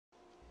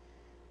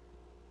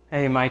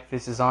Hey Mike,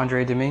 this is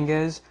Andre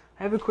Dominguez.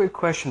 I have a quick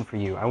question for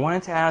you. I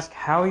wanted to ask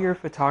how your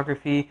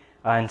photography,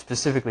 and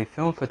specifically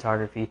film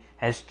photography,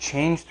 has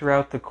changed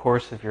throughout the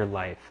course of your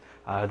life.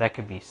 That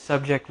could be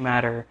subject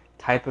matter,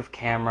 type of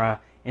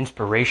camera,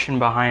 inspiration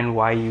behind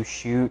why you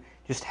shoot,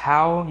 just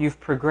how you've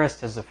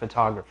progressed as a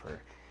photographer.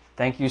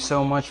 Thank you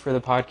so much for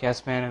the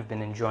podcast, man. I've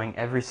been enjoying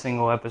every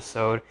single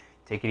episode.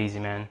 Take it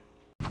easy, man.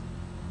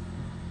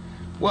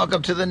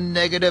 Welcome to the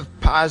Negative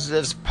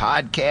Positives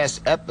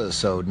Podcast,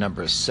 episode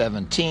number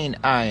 17.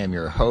 I am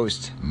your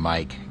host,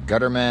 Mike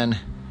Gutterman,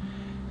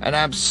 and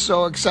I'm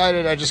so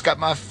excited. I just got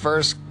my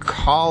first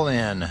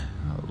call-in.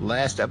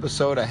 Last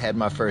episode, I had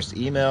my first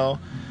email.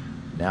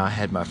 Now I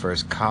had my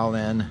first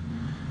call-in.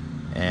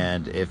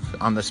 And if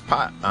on this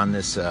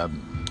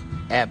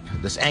app,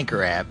 this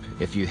Anchor app,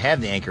 if you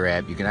have the Anchor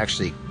app, you can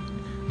actually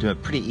do a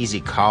pretty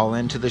easy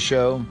call-in to the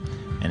show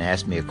and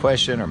ask me a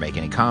question or make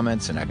any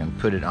comments, and I can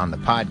put it on the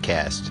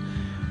podcast.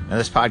 Now,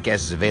 this podcast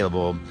is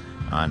available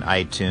on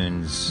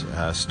iTunes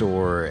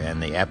Store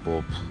and the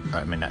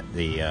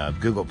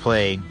Google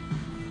Play.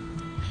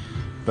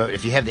 But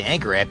if you have the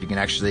Anchor app, you can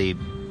actually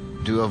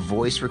do a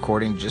voice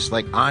recording just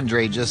like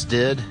Andre just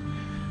did,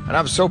 and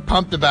I'm so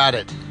pumped about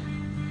it.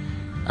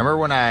 I remember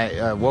when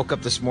I woke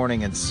up this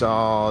morning and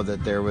saw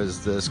that there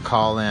was this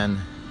call-in,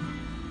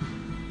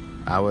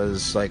 I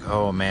was like,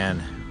 oh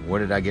man, what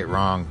did I get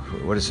wrong?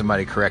 What is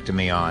somebody correcting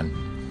me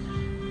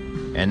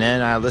on? And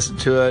then I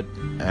listened to it,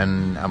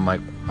 and I'm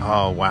like,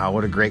 oh, wow,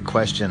 what a great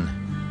question.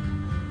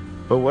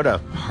 But what a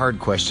hard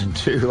question,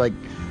 too.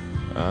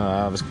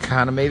 I was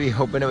kind of maybe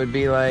hoping it would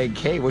be like,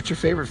 hey, what's your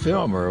favorite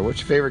film? Or what's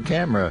your favorite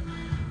camera?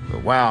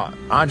 But wow,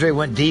 Andre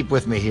went deep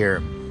with me here.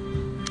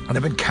 And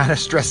I've been kind of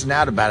stressing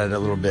out about it a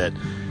little bit.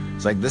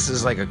 It's like, this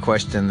is like a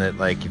question that,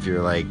 like, if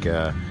you're like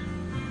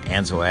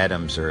Ansel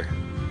Adams or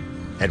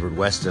Edward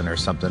Weston or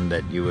something,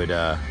 that you would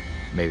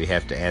maybe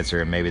have to answer,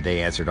 and maybe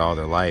they answered all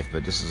their life.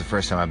 But this is the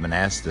first time I've been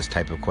asked this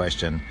type of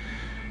question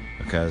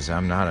because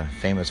I'm not a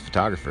famous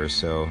photographer.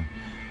 So,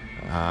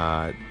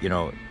 I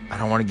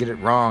don't want to get it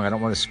wrong. I don't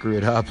want to screw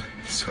it up.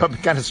 So I've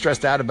been kind of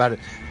stressed out about it.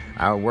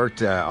 I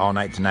worked all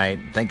night tonight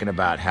thinking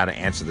about how to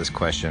answer this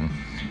question.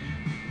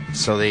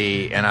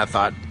 And I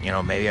thought,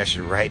 maybe I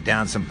should write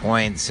down some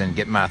points and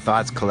get my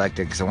thoughts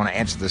collected because I want to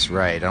answer this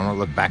right. I don't want to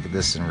look back at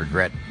this and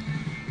regret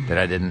that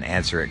I didn't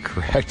answer it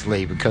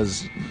correctly,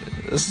 because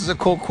this is a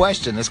cool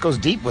question. This goes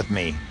deep with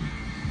me.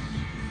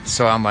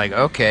 So I'm like,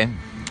 okay.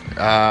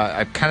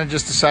 I kind of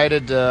just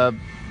decided to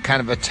kind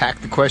of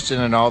attack the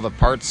question in all the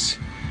parts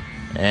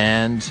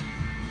and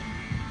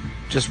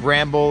just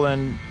ramble,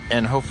 and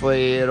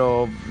hopefully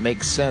it'll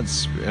make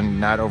sense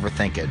and not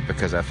overthink it,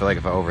 because I feel like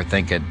if I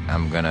overthink it,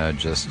 I'm going to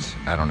just,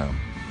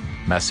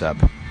 mess up.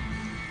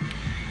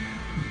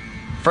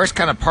 First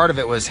kind of part of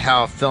it was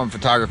how film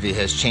photography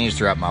has changed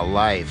throughout my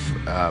life.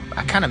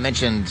 I kind of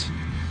mentioned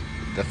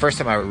the first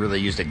time I really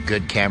used a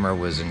good camera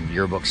was in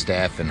yearbook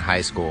staff in high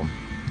school.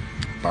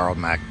 Borrowed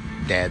my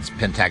dad's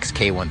Pentax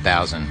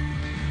K1000.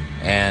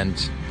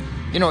 And,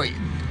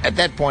 at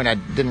that point I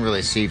didn't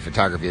really see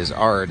photography as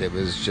art. It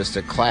was just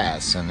a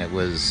class. And it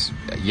was,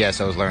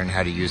 yes, I was learning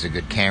how to use a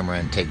good camera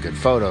and take good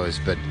photos,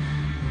 but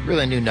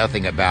really knew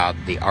nothing about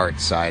the art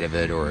side of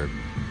it, or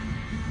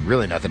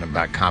really nothing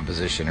about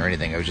composition or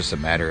anything. It was just a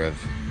matter of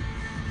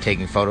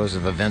taking photos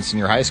of events in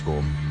your high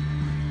school.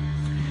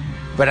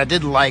 But I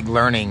did like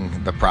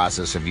learning the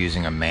process of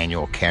using a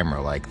manual camera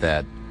like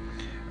that.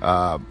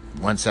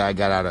 Once I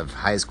got out of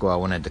high school, I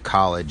went into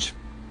college,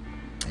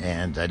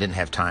 and I didn't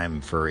have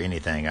time for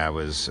anything. I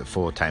was a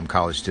full-time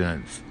college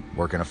student,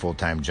 working a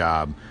full-time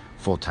job,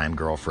 full-time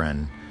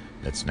girlfriend.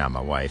 That's now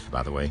my wife,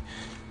 by the way.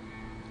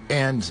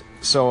 And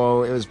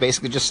so it was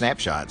basically just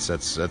snapshots. It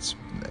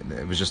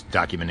was just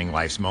documenting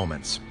life's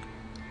moments.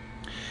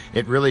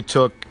 It really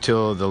took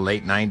till the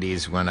late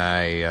 90s when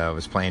I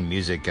was playing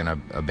music, and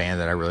a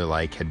band that I really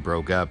like had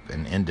broke up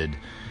and ended,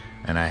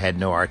 and I had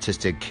no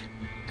artistic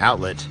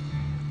outlet.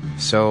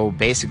 So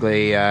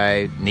basically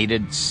I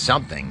needed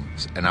something,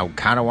 and I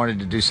kind of wanted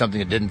to do something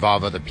that didn't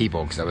involve other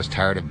people, because I was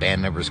tired of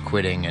band members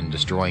quitting and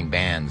destroying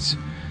bands,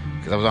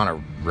 because I was on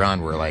a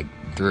run where like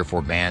 3 or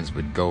 4 bands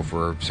would go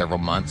for several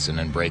months and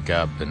then break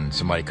up, and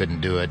somebody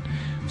couldn't do it.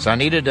 So I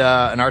needed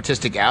an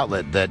artistic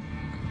outlet that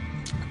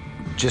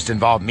just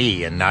involved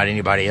me and not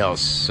anybody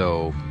else,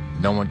 so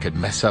no one could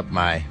mess up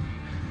my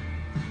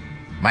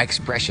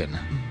expression.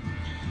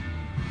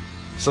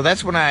 So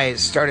that's when I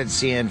started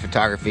seeing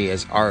photography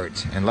as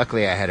art, and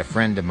luckily I had a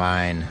friend of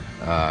mine,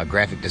 a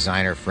graphic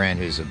designer friend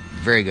who's a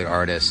very good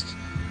artist,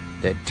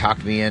 that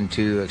talked me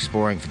into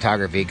exploring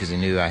photography because he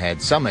knew I had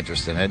some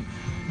interest in it,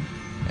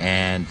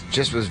 and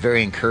just was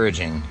very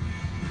encouraging.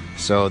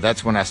 So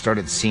that's when I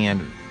started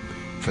seeing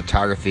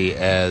photography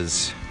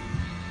as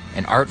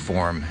an art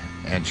form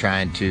and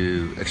trying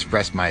to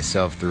express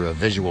myself through a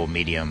visual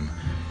medium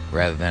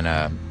rather than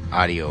a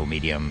audio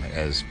medium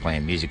as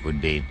playing music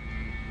would be.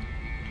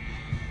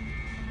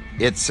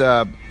 It's,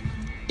 so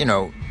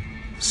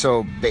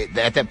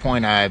at that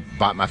point I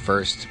bought my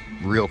first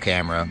real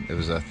camera. It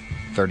was a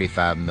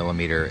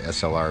 35mm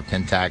SLR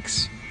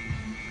Pentax.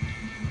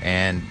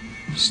 and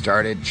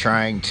started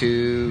trying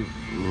to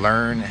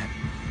learn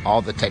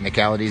all the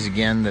technicalities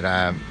again that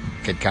I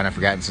had kind of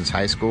forgotten since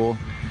high school,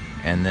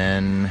 and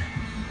then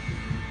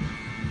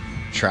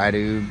try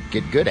to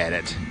get good at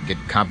it, get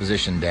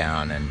composition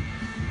down and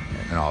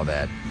all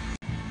that.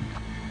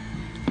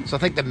 So I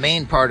think the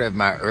main part of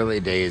my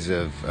early days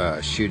of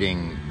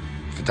shooting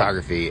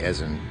photography,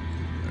 as in,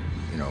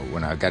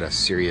 when I got a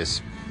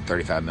serious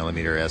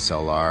 35mm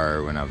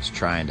SLR, when I was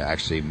trying to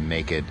actually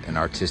make it an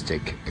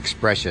artistic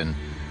expression,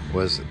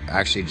 was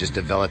actually just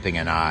developing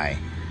an eye.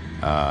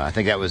 I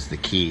think that was the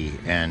key.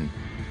 And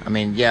I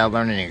mean, yeah,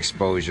 learning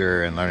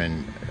exposure and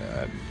learning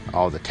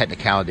all the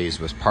technicalities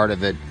was part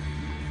of it,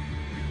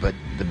 but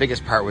the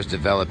biggest part was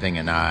developing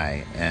an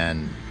eye.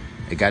 And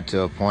it got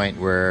to a point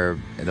where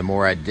the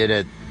more I did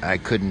it, I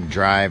couldn't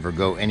drive or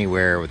go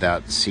anywhere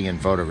without seeing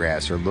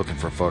photographs or looking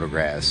for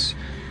photographs.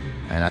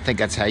 And I think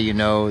that's how you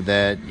know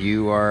that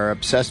you are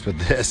obsessed with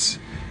this.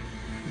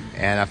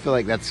 And I feel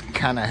like that's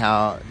kind of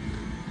how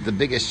the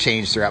biggest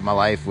change throughout my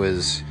life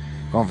was,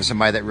 going for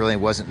somebody that really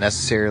wasn't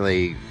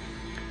necessarily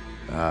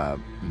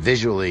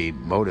visually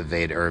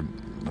motivated, or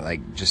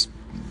like just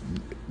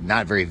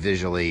not very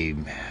visually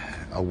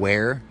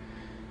aware.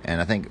 And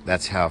I think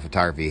that's how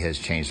photography has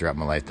changed throughout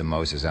my life the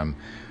most, is I'm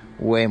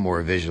way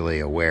more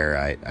visually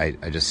aware.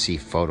 I just see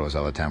photos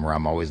all the time, where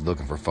I'm always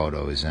looking for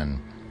photos,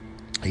 and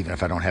even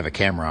if I don't have a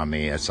camera on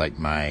me, it's like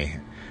my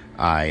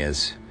eye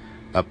is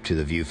up to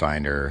the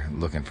viewfinder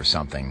looking for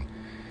something.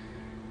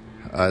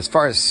 As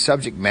far as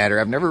subject matter,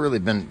 I've never really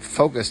been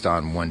focused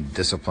on one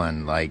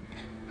discipline. Like,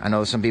 I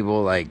know some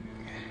people, like,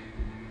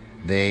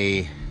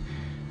 they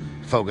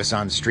focus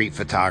on street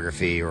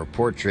photography or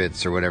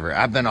portraits or whatever.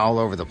 I've been all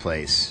over the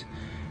place,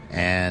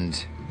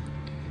 and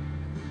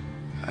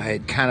I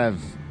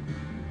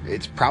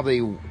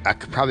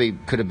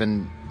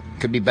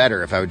could be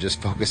better if I would just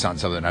focus on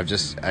something.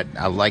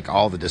 I like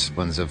all the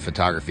disciplines of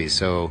photography,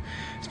 so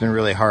it's been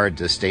really hard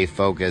to stay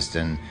focused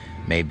and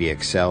maybe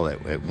excel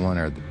at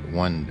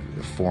one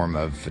form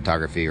of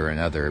photography or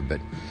another. But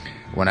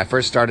when I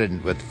first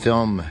started with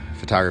film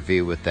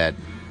photography, with that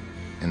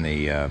in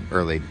the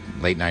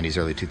late 90s,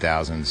 early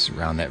 2000s,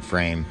 around that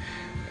frame,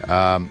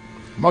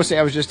 mostly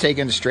I was just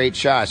taking straight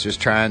shots, just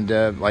trying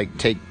to like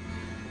take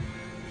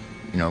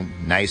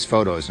nice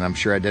photos. And I'm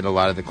sure I did a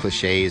lot of the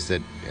cliches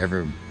that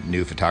every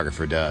new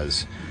photographer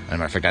does. As a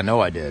matter of fact, I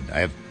know I did. I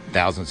have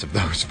thousands of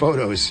those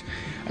photos.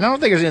 And I don't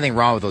think there's anything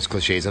wrong with those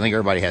cliches. I think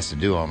everybody has to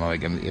do them.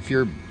 Like, if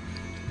you're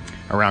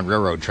around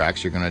railroad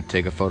tracks, you're going to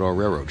take a photo of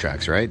railroad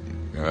tracks, right?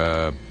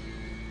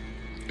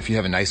 If you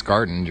have a nice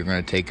garden, you're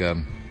going to take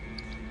a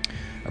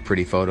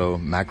pretty photo,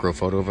 macro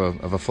photo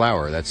of a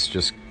flower. That's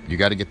just, you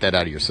got to get that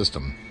out of your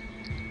system.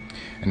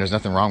 And there's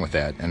nothing wrong with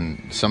that.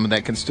 And some of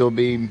that can still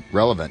be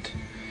relevant.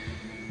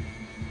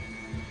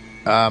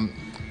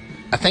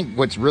 I think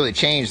what's really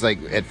changed, like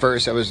at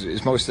first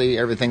it's mostly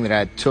everything that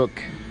I took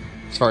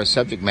as far as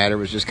subject matter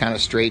was just kind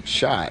of straight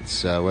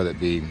shots, whether it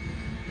be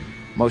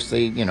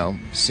mostly,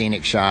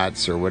 scenic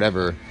shots or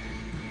whatever.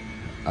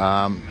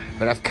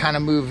 But I've kind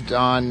of moved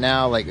on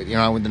now, like,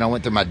 then I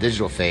went through my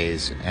digital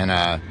phase,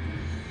 and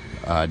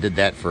did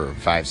that for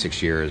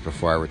 5-6 years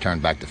before I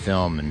returned back to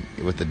film. And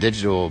with the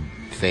digital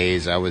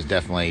phase, I was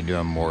definitely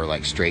doing more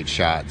like straight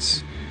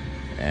shots,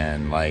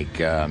 and like,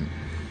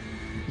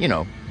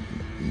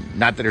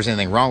 not that there's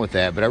anything wrong with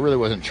that, but I really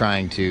wasn't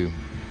trying to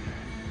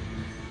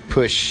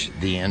push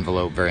the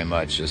envelope very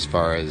much as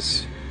far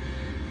as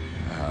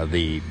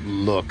the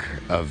look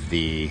of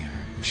the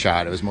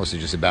shot. It was mostly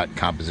just about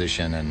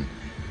composition and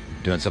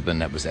doing something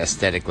that was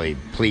aesthetically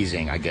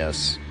pleasing, I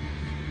guess.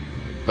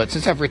 But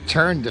since I've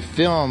returned to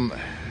film,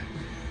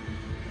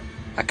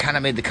 I kind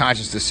of made the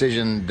conscious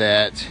decision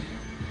that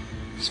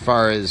as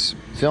far as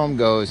film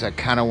goes, I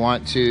kind of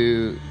want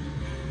it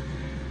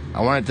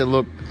to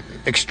look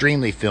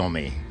extremely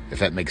filmy, if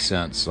that makes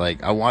sense.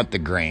 Like, I want the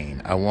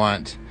grain. I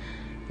want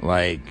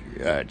like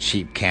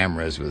cheap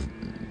cameras with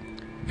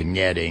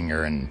vignetting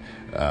or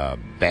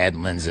bad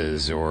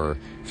lenses, or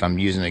if I'm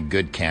using a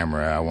good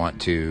camera, I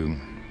want to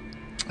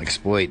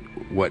exploit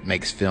what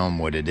makes film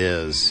what it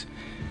is.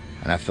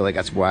 And I feel like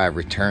that's why I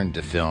returned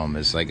to film.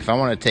 Is like, if I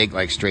want to take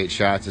like straight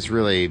shots, it's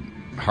really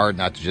hard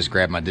not to just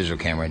grab my digital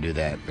camera and do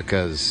that,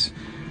 because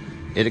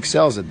it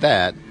excels at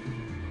that.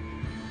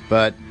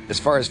 But as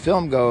far as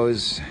film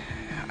goes,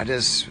 I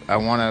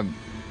want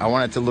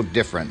it to look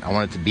different. I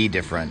want it to be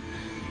different.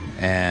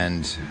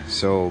 And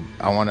so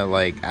I want to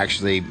like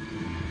actually,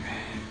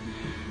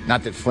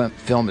 not that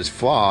film is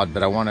flawed,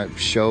 but I want to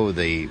show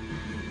the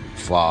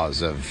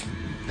flaws of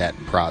that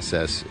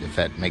process, if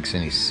that makes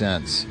any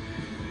sense.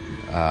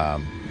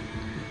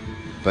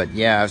 But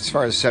yeah, as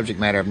far as subject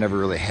matter, I've never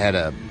really had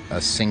a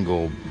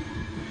single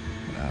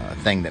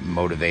thing that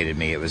motivated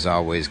me. It was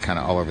always kind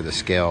of all over the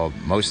scale.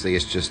 Mostly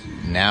it's just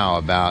now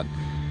about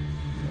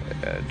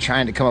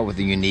trying to come up with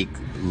a unique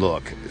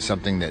look,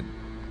 something that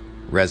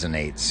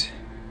resonates.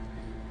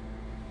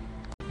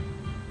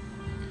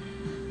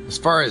 As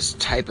far as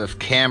type of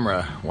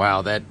camera,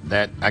 wow, that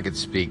I could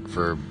speak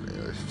for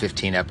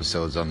 15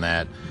 episodes on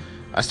that.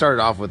 I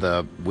started off with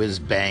a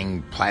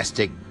whiz-bang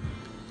plastic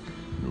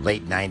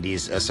late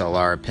 90s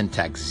SLR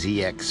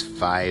Pentax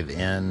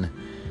ZX5N.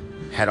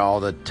 Had all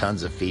the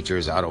tons of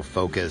features,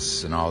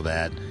 autofocus and all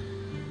that.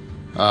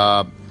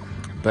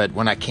 But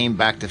when I came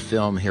back to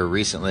film here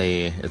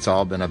recently, it's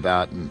all been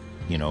about,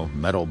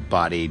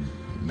 metal-bodied,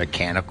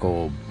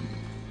 mechanical,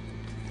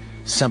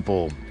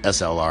 simple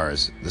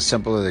SLRs. The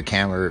simpler the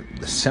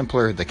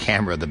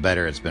camera, the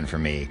better it's been for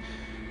me.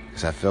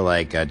 Because I feel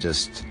like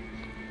it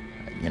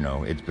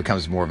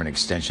becomes more of an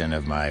extension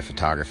of my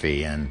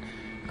photography, and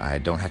I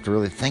don't have to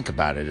really think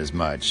about it as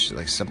much.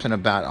 Like, something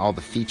about all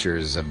the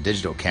features of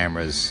digital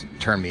cameras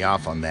turn me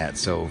off on that.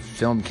 So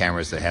film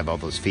cameras that have all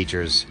those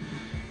features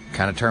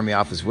kind of turn me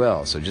off as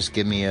well. So just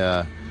give me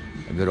a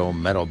good old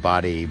metal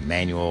body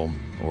manual,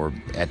 or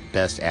at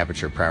best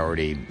aperture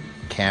priority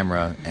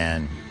camera,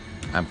 and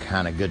I'm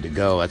kind of good to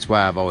go. That's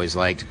why I've always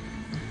liked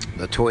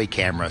the toy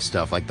camera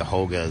stuff, like the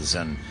Hogas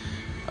and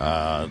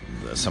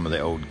some of the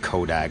old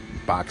Kodak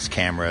box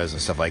cameras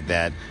and stuff like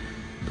that.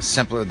 The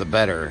simpler the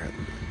better.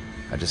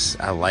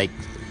 I like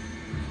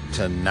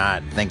to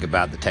not think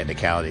about the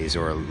technicalities,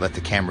 or let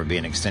the camera be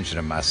an extension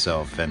of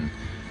myself, and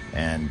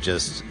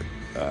just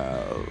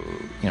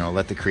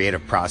let the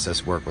creative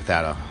process work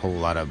without a whole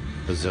lot of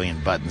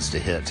bazillion buttons to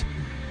hit.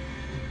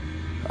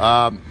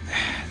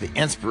 The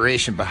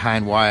inspiration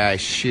behind why I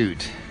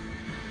shoot,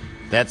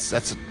 I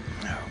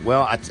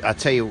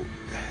tell you,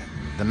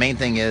 the main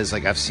thing is,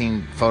 like, I've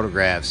seen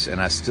photographs,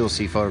 and I still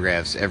see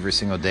photographs every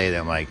single day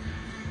that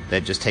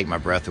just take my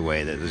breath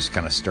away, that just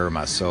kind of stir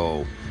my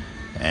soul.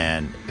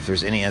 And if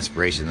there's any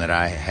inspiration that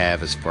I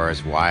have as far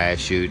as why I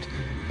shoot,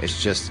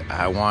 it's just,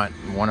 I want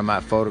one of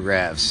my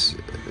photographs,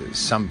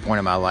 some point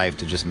in my life,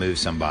 to just move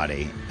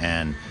somebody.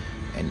 And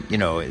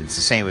it's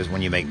the same as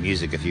when you make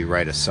music. If you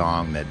write a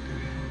song that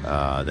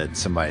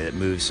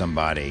moves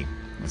somebody,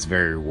 it's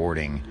very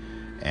rewarding.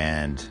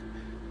 And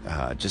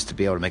just to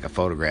be able to make a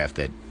photograph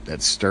that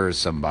stirs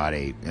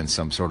somebody in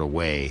some sort of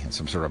way, in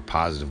some sort of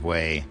positive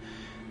way,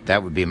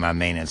 that would be my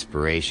main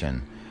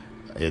inspiration.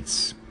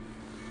 It's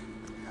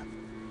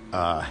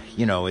plus,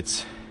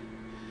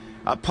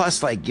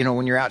 like,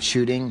 when you're out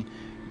shooting,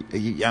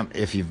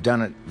 if you've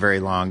done it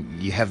very long,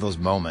 you have those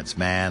moments,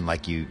 man.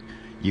 Like, you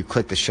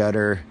click the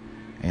shutter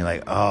and you're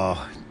like,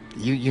 oh,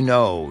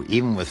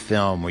 even with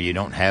film where you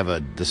don't have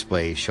a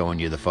display showing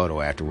you the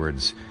photo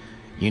afterwards,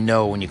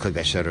 when you click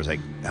that shutter, it's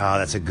like, oh,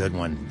 that's a good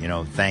one.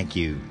 Thank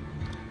you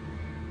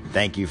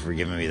for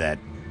giving me that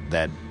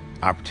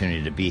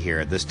opportunity to be here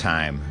at this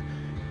time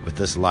with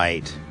this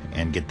light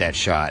and get that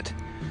shot.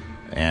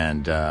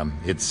 And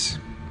it's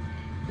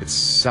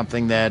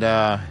something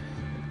that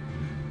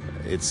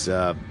it's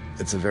a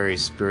very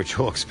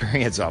spiritual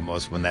experience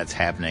almost when that's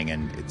happening,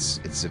 and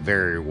it's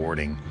very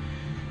rewarding.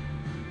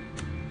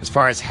 As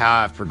far as how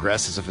I've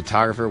progressed as a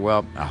photographer,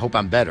 well, I hope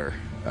I'm better.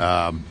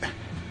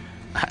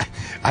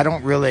 I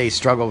don't really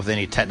struggle with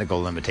any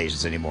technical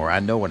limitations anymore. I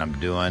know what I'm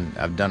doing.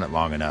 I've done it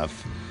long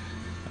enough.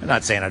 I'm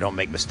not saying I don't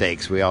make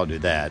mistakes. We all do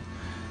that.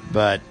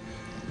 But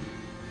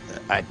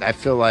I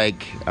feel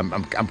like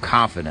I'm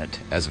confident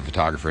as a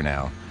photographer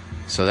now.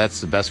 So that's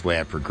the best way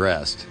I've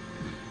progressed.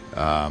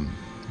 But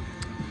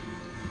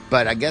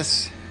I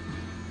guess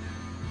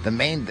the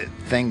main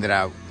thing that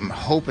I'm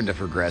hoping to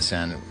progress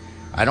in,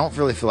 I don't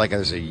really feel like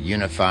there's a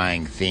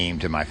unifying theme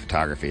to my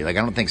photography. Like,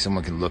 I don't think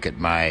someone can look at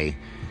my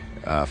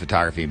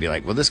photography and be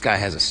like, well, this guy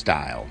has a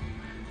style.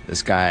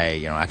 This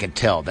guy, I can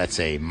tell that's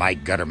a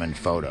Mike Gutterman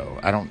photo.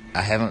 I don't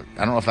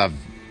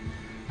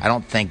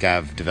think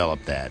I've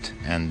developed that,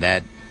 and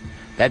that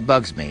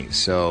bugs me.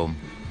 So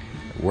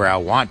where I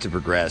want to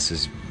progress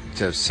is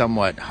to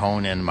somewhat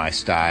hone in my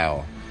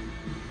style,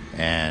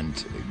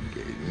 and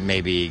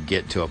maybe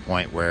get to a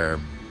point where,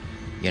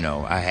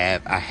 I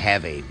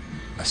have a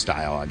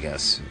style, I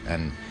guess,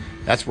 and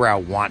that's where I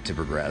want to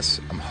progress.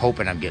 I'm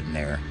hoping I'm getting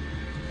there.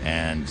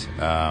 And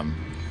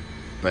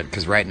but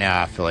because right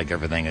now I feel like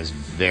everything is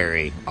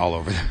very all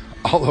over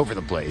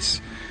the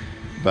place.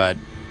 But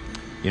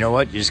you know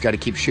what? You just got to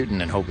keep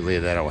shooting, and hopefully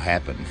that'll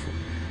happen.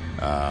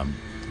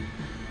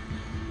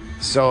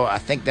 So I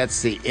think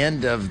that's the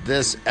end of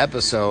this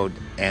episode.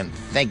 And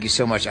thank you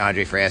so much,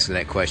 Andre, for asking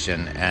that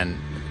question. And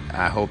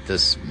I hope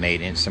this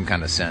made some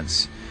kind of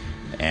sense.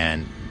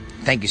 And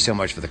thank you so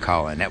much for the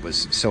call-in. That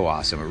was so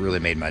awesome. It really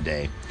made my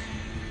day.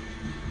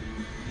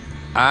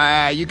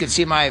 You can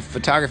see my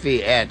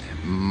photography at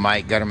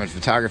Mike Gutterman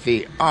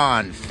Photography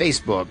on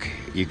Facebook.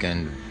 You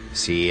can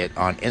see it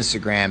on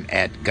Instagram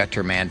at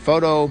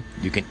GuttermanPhoto.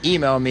 You can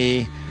email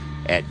me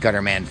at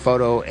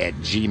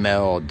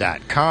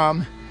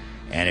guttermanphoto@gmail.com.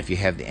 And if you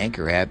have the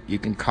Anchor app, you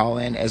can call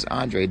in, as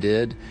Andre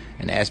did,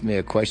 and ask me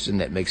a question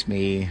that makes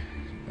me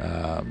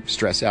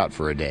stress out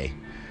for a day.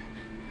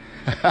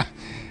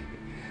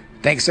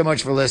 Thanks so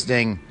much for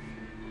listening.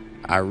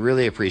 I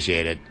really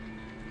appreciate it.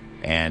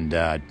 And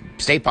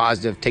stay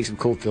positive. Take some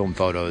cool film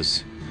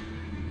photos.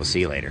 We'll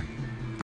see you later.